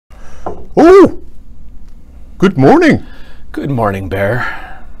Oh, good morning. Good morning,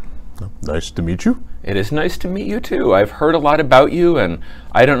 Bear. Nice to meet you. It is nice to meet you too. I've heard a lot about you, and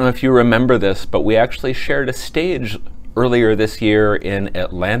I don't know if you remember this, but we actually shared a stage earlier this year in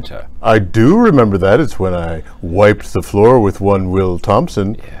Atlanta. I do remember that. It's when I wiped the floor with one Will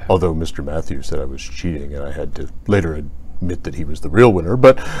Thompson, although Mr. Matthew said I was cheating and I had to later admit that he was the real winner,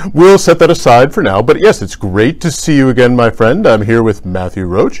 but we'll set that aside for now. But yes, it's great to see you again, my friend. I'm here with Matthew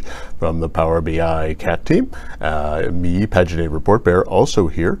Roche from the Power BI Cat team. Me, Paginated Report Bear, also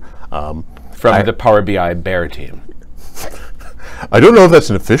here. From the Power BI Bear team. I don't know if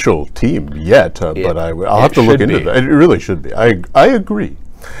that's an official team yet, but I'll have to look into that. It really should be. I agree.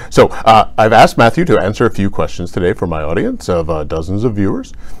 So I've asked Matthew to answer a few questions today for my audience of dozens of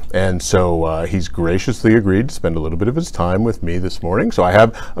viewers. And so he's graciously agreed to spend a little bit of his time with me this morning. So I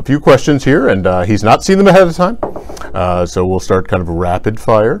have a few questions here, and he's not seen them ahead of time. So we'll start kind of rapid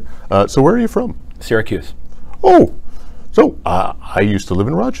fire. So where are you from? Syracuse. Oh, so I used to live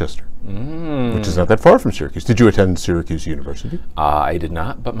in Rochester. Which is not that far from Syracuse. Did you attend Syracuse University? I did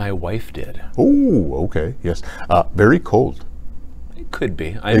not, but my wife did. Oh, okay, yes. Very cold. It could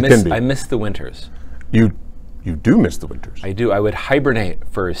be. I miss the winters. You do miss the winters. I do. I would hibernate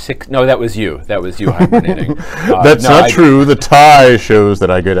for 6. No, that was you. That was you hibernating. That's not true. The tie shows that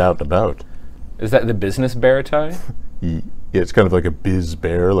I get out and about. Is that the business bear tie? Yeah, it's kind of like a biz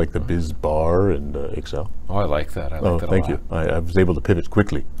bear, like the biz bar and Excel. Oh, I like that. I like that a lot. Thank you. I was able to pivot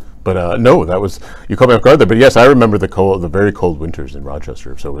quickly. But no, that was, you caught me off guard there. But yes, I remember the very cold winters in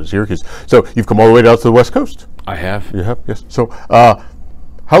Rochester. So it was Syracuse. So you've come all the way down to the West Coast. I have. You have, yes. So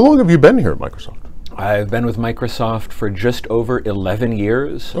how long have you been here at Microsoft? I've been with Microsoft for just over 11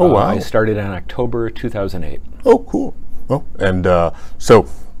 years. Oh, wow. I started in October 2008. Oh, cool. Oh, and so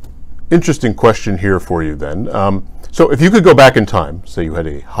interesting question here for you then. So if you could go back in time, say you had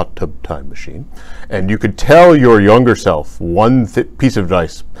a hot tub time machine, and you could tell your younger self one piece of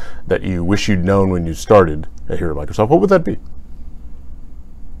advice that you wish you'd known when you started here at Microsoft, what would that be?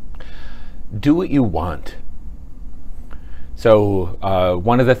 Do what you want. So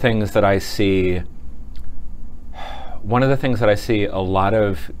one of the things that I see a lot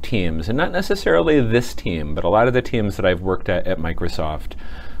of teams, and not necessarily this team, but a lot of the teams that I've worked at Microsoft,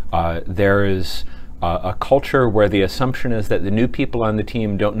 there is a culture where the assumption is that the new people on the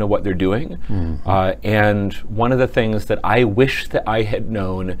team don't know what they're doing. And one of the things that I wish that I had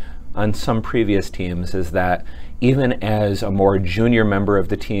known on some previous teams is that even as a more junior member of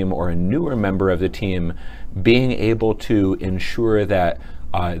the team or a newer member of the team, being able to ensure that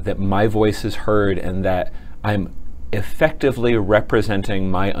that my voice is heard and that I'm effectively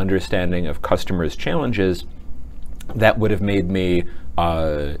representing my understanding of customers' challenges, that would have made me,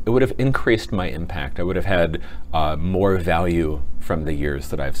 it would have increased my impact. I would have had more value from the years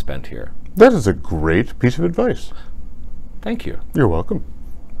that I've spent here. That is a great piece of advice. Thank you. You're welcome.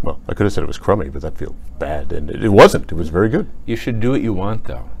 Well, I could have said it was crummy, but that feels bad, and it wasn't. It was very good. You should do what you want,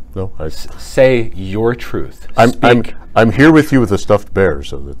 though. No, say your truth. I'm here with you with a stuffed bear,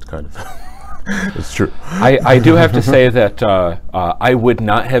 so that's kind of it's true. I do have to say that I would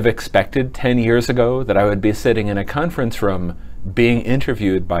not have expected 10 years ago that I would be sitting in a conference room being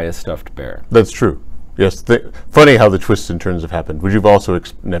interviewed by a stuffed bear. That's true. Yes. Funny how the twists and turns have happened. Would you've also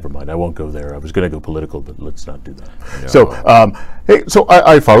never mind. I won't go there. I was going to go political, but let's not do that. No. So, hey, so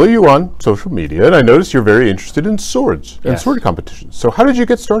I follow you on social media, and I noticed you're very interested in swords and sword competitions. So, how did you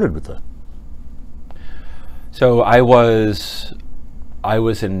get started with that? So, I was a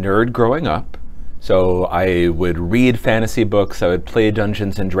nerd growing up. So I would read fantasy books. I would play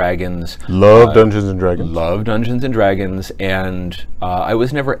Dungeons and Dragons. Love Dungeons and Dragons. Love Dungeons and Dragons, and I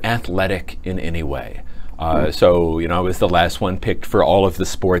was never athletic in any way. So I was the last one picked for all of the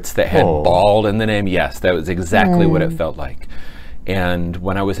sports that had ball in the name. Yes, that was exactly what it felt like. And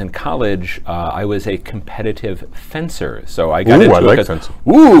when I was in college, I was a competitive fencer. So I got into it because, fencing.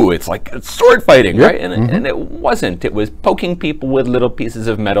 It's like sword fighting, right? And it wasn't. It was poking people with little pieces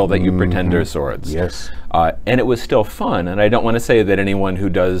of metal that you pretend are swords. Yes. And it was still fun. And I don't want to say that anyone who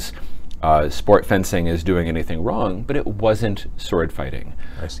does sport fencing is doing anything wrong, but it wasn't sword fighting.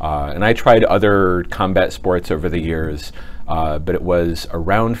 I see. And I tried other combat sports over the years. But it was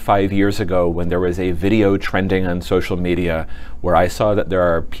around 5 years ago when there was a video trending on social media where I saw that there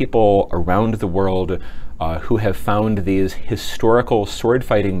are people around the world who have found these historical sword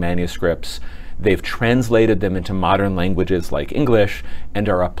fighting manuscripts. They've translated them into modern languages like English and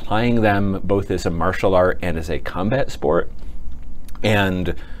are applying them both as a martial art and as a combat sport.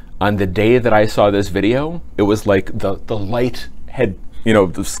 And on the day that I saw this video, it was like the light had you know,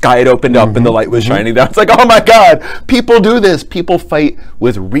 the sky had opened up and the light was shining down. It's like, oh my God, people do this. People fight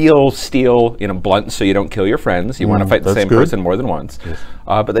with real steel, you know, blunt, so you don't kill your friends. You want to fight the same person more than once. Yes.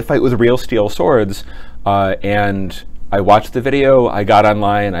 But they fight with real steel swords. And I watched the video, I got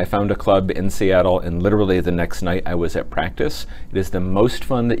online, I found a club in Seattle, and literally the next night I was at practice. It is the most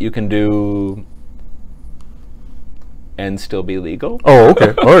fun that you can do and still be legal. Oh,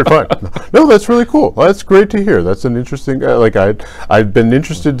 okay. All right, fine. No, that's really cool. Well, that's great to hear. That's an interesting, like I'd been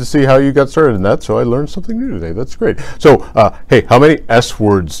interested to see how you got started in that, so I learned something new today. That's great. So, hey, how many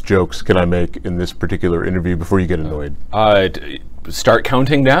S-words jokes can I make in this particular interview before you get annoyed? Start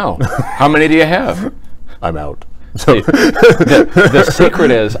counting now. How many do you have? I'm out. So the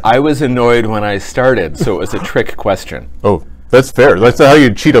secret is I was annoyed when I started, so it was a trick question. Oh, that's fair. That's how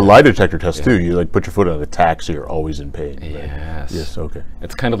you cheat a lie detector test too. You like put your foot on a tack, so you're always in pain. Right? Yes. Yes. Okay.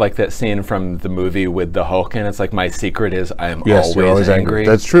 It's kind of like that scene from the movie with the Hulk, and it's like my secret is I'm you're always angry.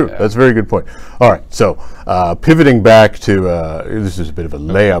 That's true. Yeah. That's a very good point. All right. So pivoting back to this is a bit of a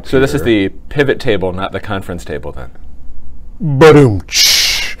layup. So this is the pivot table, not the conference table, then. Ba-doom.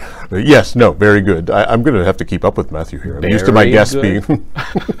 Yes, no, very good. I'm going to have to keep up with Matthew here. I'm used to my guests being.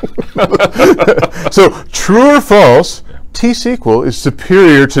 So, true or false, T-SQL is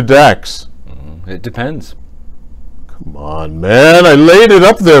superior to DAX? It depends. Come on, man. I laid it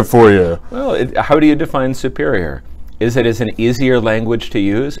up there for you. Well, how do you define superior? Is it an easier language to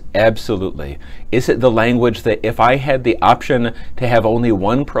use? Absolutely. Is it the language that if I had the option to have only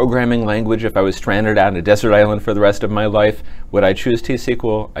one programming language, if I was stranded on a desert island for the rest of my life, would I choose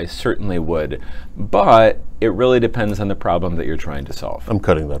T-SQL? I certainly would. But it really depends on the problem that you're trying to solve. I'm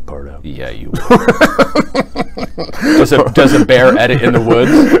cutting that part out. Yeah, you will. Does a bear edit in the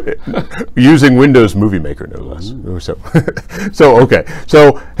woods? Using Windows Movie Maker, no less. So, okay.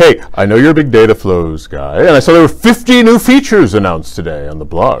 So, hey, I know you're a big Dataflows guy, and I saw there were 50 new features announced today on the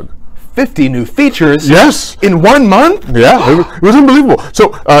blog. 50 new features? Yes. In 1 month? Yeah, it was unbelievable.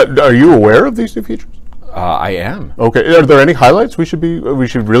 So, are you aware of these new features? I am. Okay. Are there any highlights we should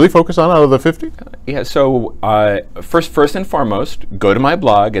really focus on out of the 50? Yeah. So first and foremost, go to my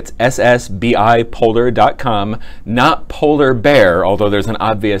blog. It's ssbipolar.com, not polar bear, although there's an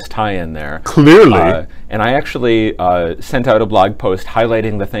obvious tie-in there. Clearly. And I actually sent out a blog post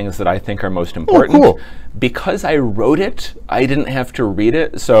highlighting the things that I think are most important. Oh, cool. Because I wrote it, I didn't have to read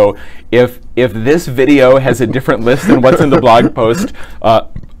it. So if this video has a different list than what's in the blog post,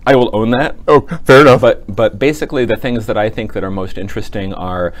 I will own that. Oh, fair enough. But basically, the things that I think that are most interesting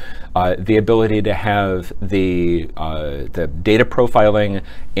are the ability to have the data profiling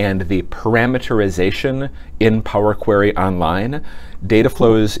and the parameterization in Power Query Online.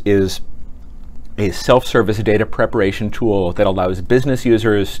 Dataflows is a self-service data preparation tool that allows business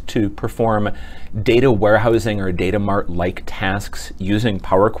users to perform data warehousing or data mart-like tasks using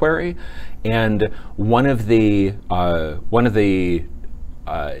Power Query. And one of the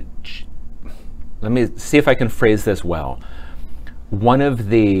let me see if I can phrase this well. One of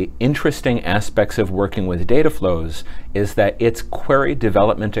the interesting aspects of working with Dataflows is that its query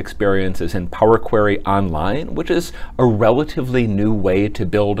development experience is in Power Query Online, which is a relatively new way to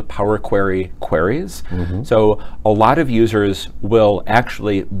build Power Query queries. So a lot of users will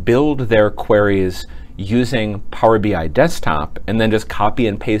actually build their queries using Power BI Desktop and then just copy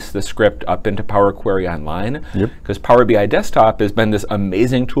and paste the script up into Power Query Online. Because Power BI Desktop has been this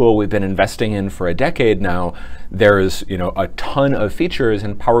amazing tool we've been investing in for a decade now. There's a ton of features,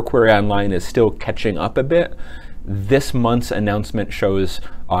 and Power Query Online is still catching up a bit. This month's announcement shows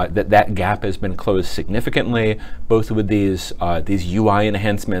that gap has been closed significantly, both with these UI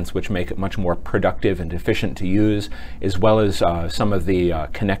enhancements, which make it much more productive and efficient to use, as well as some of the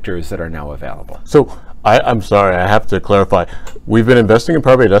connectors that are now available. So I'm sorry, I have to clarify. We've been investing in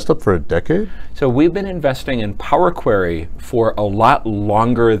Power BI Desktop for a decade? So we've been investing in Power Query for a lot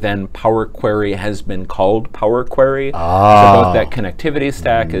longer than Power Query has been called Power Query. So both that connectivity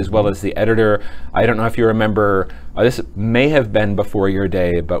stack as well as the editor. I don't know if you remember, this may have been before your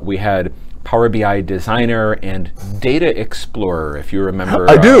day, but we had Power BI Designer and Data Explorer, if you remember.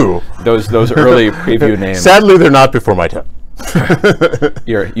 I do. Those early preview names. Sadly, they're not before my time.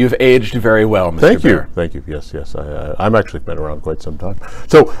 You've aged very well, Mr. Thank Bear. you. Thank you. Yes, yes. I'm actually been around quite some time.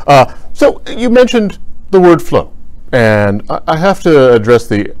 So, so you mentioned the word flow, and I have to address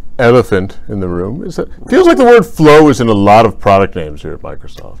the elephant in the room. It feels like the word flow is in a lot of product names here at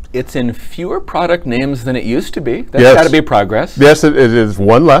Microsoft. It's in fewer product names than it used to be. That's got to be progress. Yes, it is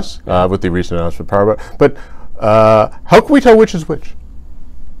one less with the recent announcement of Power BI. But how can we tell which is which?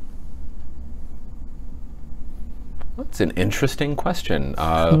 That's an interesting question.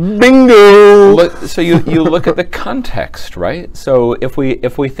 Bingo! So you look at the context, right? So if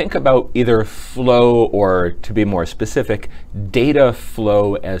we think about either flow or, to be more specific, data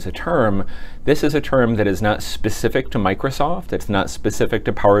flow as a term, this is a term that is not specific to Microsoft. It's not specific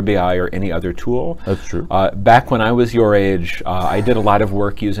to Power BI or any other tool. That's true. Back when I was your age, I did a lot of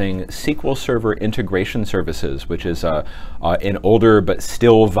work using SQL Server Integration Services, which is an older but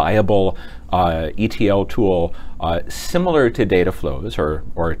still viable ETL tool similar to Dataflows,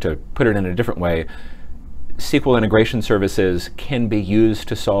 or to put it in a different way, SQL integration services can be used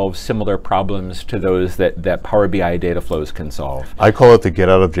to solve similar problems to those that Power BI Dataflows can solve. I call it the get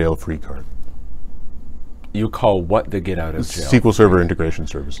out of jail free card. You call what the get out of jail? SQL Server Integration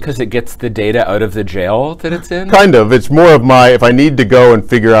Services. Because it gets the data out of the jail that it's in? Kind of. It's more of my, if I need to go and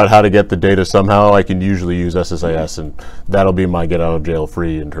figure out how to get the data somehow, I can usually use SSIS, and that'll be my get out of jail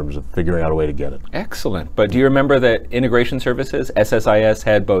free in terms of figuring out a way to get it. Excellent. But do you remember that integration services, SSIS,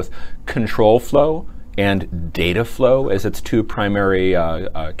 had both control flow and data flow as its two primary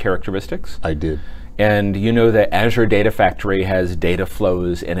characteristics? I did. And you know that Azure Data Factory has data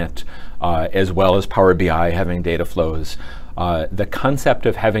flows in it, as well as Power BI having data flows. The concept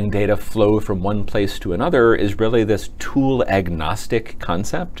of having data flow from one place to another is really this tool agnostic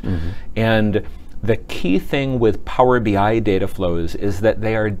concept. And the key thing with Power BI data flows is that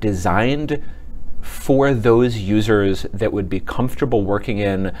they are designed for those users that would be comfortable working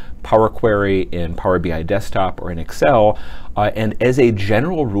in Power Query, in Power BI Desktop, or in Excel. And as a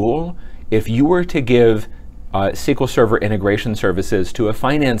general rule, if you were to give SQL Server integration services to a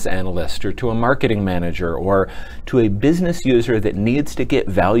finance analyst or to a marketing manager or to a business user that needs to get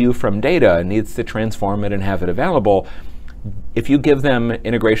value from data, needs to transform it and have it available, if you give them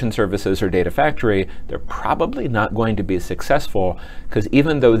integration services or Data Factory, they're probably not going to be successful, because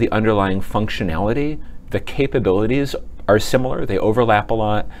even though the underlying functionality, the capabilities are similar, they overlap a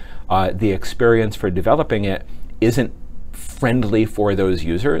lot, the experience for developing it isn't friendly for those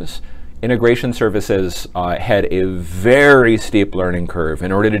users. Integration services had a very steep learning curve.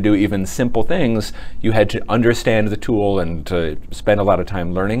 In order to do even simple things, you had to understand the tool and to spend a lot of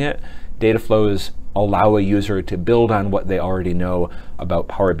time learning it. Data flows allow a user to build on what they already know about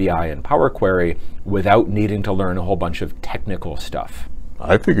Power BI and Power Query without needing to learn a whole bunch of technical stuff.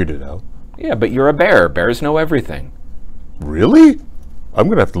 I figured it out. Yeah, but you're a bear. Bears know everything. Really? I'm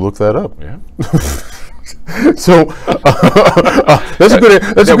going to have to look that up. Yeah. So that's a good.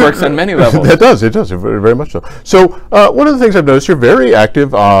 That works on many levels. That does. It does very much so. So one of the things I've noticed, you're very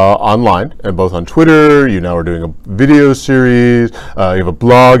active online, and both on Twitter. You now are doing a video series. You have a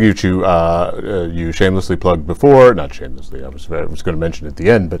blog. You shamelessly plugged before. Not shamelessly. I was going to mention it at the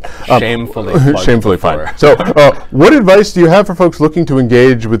end, but shamefully plugged shamefully before. Fine. So what advice do you have for folks looking to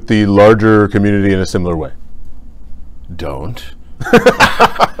engage with the larger community in a similar way? Don't.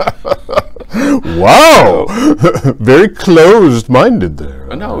 Wow, very closed-minded there.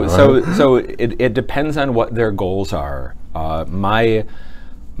 No, so it depends on what their goals are. My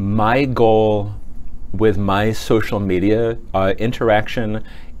goal with my social media interaction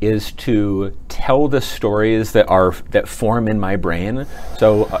is to tell the stories that form in my brain.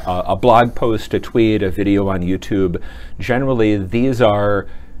 So a blog post, a tweet, a video on YouTube. Generally, these are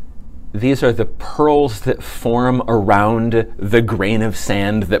the pearls that form around the grain of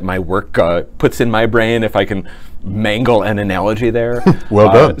sand that my work puts in my brain, if I can mangle an analogy there.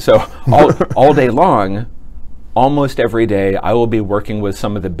 Well done. So all day long, almost every day, I will be working with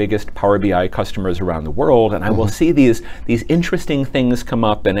some of the biggest Power BI customers around the world, and I will see these interesting things come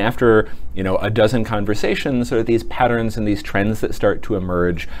up, and after a dozen conversations, there are these patterns and these trends that start to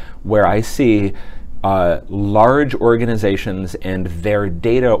emerge where I see large organizations and their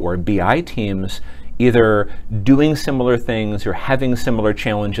data or BI teams either doing similar things or having similar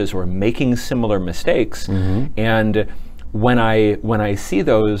challenges or making similar mistakes. And when I see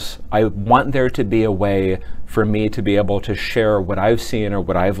those, I want there to be a way for me to be able to share what I've seen or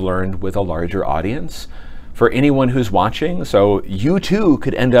what I've learned with a larger audience. For anyone who's watching, so you too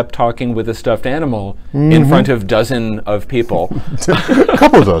could end up talking with a stuffed animal in front of dozens of people. A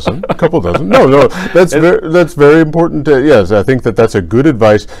couple dozen. No, that's very important. Yes, I think that's a good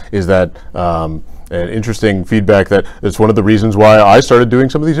advice. Is that an interesting feedback? That's one of the reasons why I started doing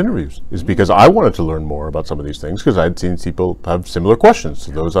some of these interviews, is because I wanted to learn more about some of these things, because I'd seen people have similar questions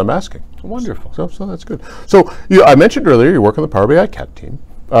to those I'm asking. Wonderful. So that's good. So I mentioned earlier you work on the Power BI cat team.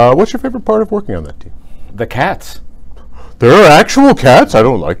 What's your favorite part of working on that team? The cats. There are actual cats? I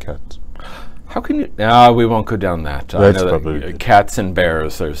don't like cats. How can you? No, we won't go down that. That's I know probably that cats and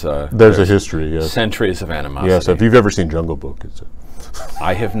bears. There's a history. Yes. Centuries of animosity. Yes. If you've ever seen Jungle Book, it's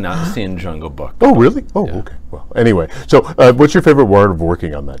I have not seen Jungle Book. Oh, really? Oh, yeah. Okay. Well, anyway. So what's your favorite part of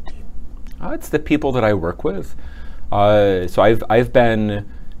working on that team? It's the people that I work with. So I've been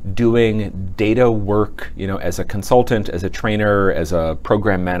doing data work, as a consultant, as a trainer, as a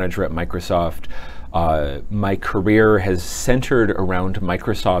program manager at Microsoft. My career has centered around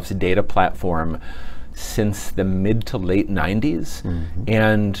Microsoft's data platform since the mid to late 90s.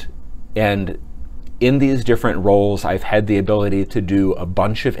 And in these different roles, I've had the ability to do a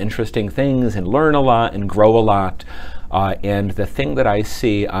bunch of interesting things and learn a lot and grow a lot. And the thing that I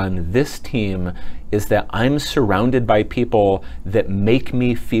see on this team is that I'm surrounded by people that make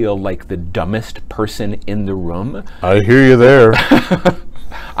me feel like the dumbest person in the room. I hear you there.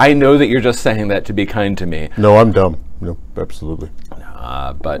 I know that you're just saying that to be kind to me. No, I'm dumb. No, absolutely.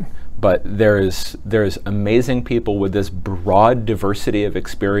 But there's amazing people with this broad diversity of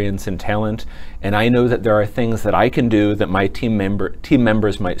experience and talent, and I know that there are things that I can do that my team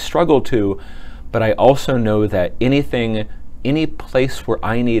members might struggle to, but I also know that any place where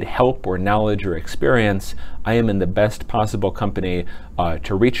I need help or knowledge or experience, I am in the best possible company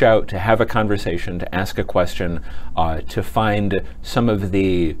to reach out, to have a conversation, to ask a question, to find some of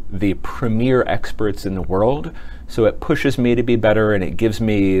the premier experts in the world. So it pushes me to be better, and it gives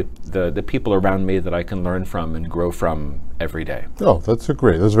me the people around me that I can learn from and grow from every day. Oh, that's a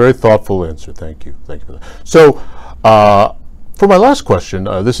very thoughtful answer. Thank you. Thank you for that. So for my last question,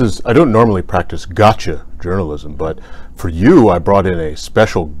 I don't normally practice gotcha journalism, but for you, I brought in a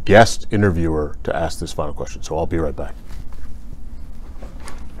special guest interviewer to ask this final question. So I'll be right back.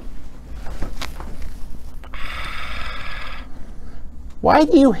 Why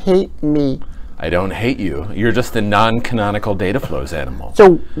do you hate me? I don't hate you. You're just the non-canonical Dataflows animal.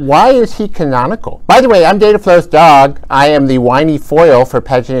 So why is he canonical? By the way, I'm Dataflows Dog. I am the whiny foil for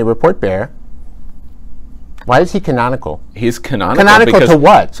Paginated Report Bear. Why is he canonical? He's canonical. Canonical to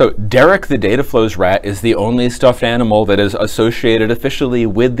what? So Derek the Dataflows rat is the only stuffed animal that is associated officially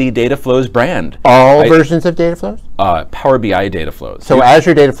with the Dataflows brand. All versions of Dataflows? Power BI Dataflows. So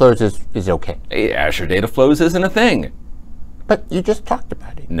Azure Dataflows is okay? Azure Dataflows isn't a thing. But you just talked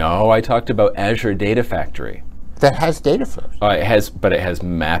about it. No, I talked about Azure Data Factory. That has data flows. It has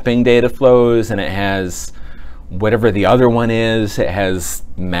mapping data flows, and it has whatever the other one is. It has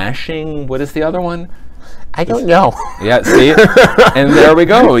mashing. What is the other one? I don't know. Yeah, see? And there we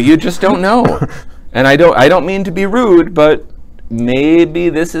go. You just don't know. And I don't mean to be rude, but maybe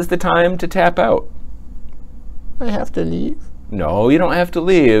this is the time to tap out. I have to leave? No, you don't have to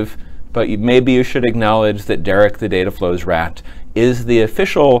leave. But maybe you should acknowledge that Derek the Dataflows rat is the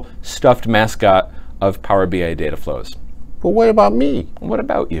official stuffed mascot of Power BI Dataflows. But what about me? What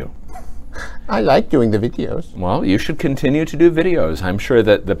about you? I like doing the videos. Well, you should continue to do videos. I'm sure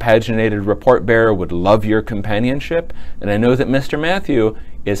that the Paginated Report Bear would love your companionship, and I know that Mr. Matthew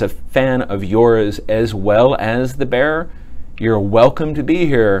is a fan of yours as well as the bear. You're welcome to be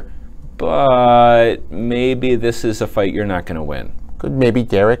here, but maybe this is a fight you're not going to win. Could maybe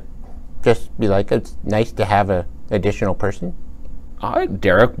Derek just be like, it's nice to have an additional person?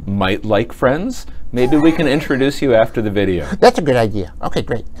 Derek might like friends. Maybe we can introduce you after the video. That's a good idea. Okay,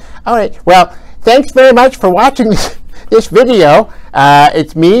 great. All right. Well, thanks very much for watching this video.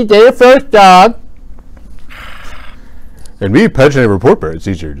 It's me, Dataflows Dog. And me, Paginated Report Bear. It's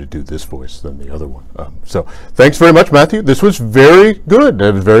easier to do this voice than the other one. So thanks very much, Matthew. This was very good.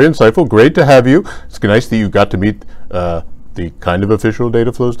 It was very insightful. Great to have you. It's nice that you got to meet the kind of official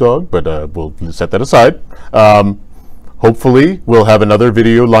Dataflows Dog, but we'll set that aside. Hopefully, we'll have another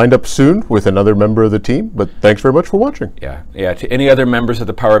video lined up soon with another member of the team, but thanks very much for watching. Yeah. To any other members of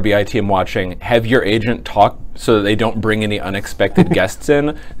the Power BI team watching, have your agent talk so that they don't bring any unexpected guests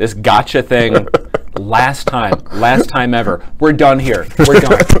in. This gotcha thing, last time ever. We're done here. We're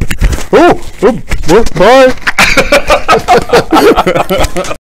done. Bye.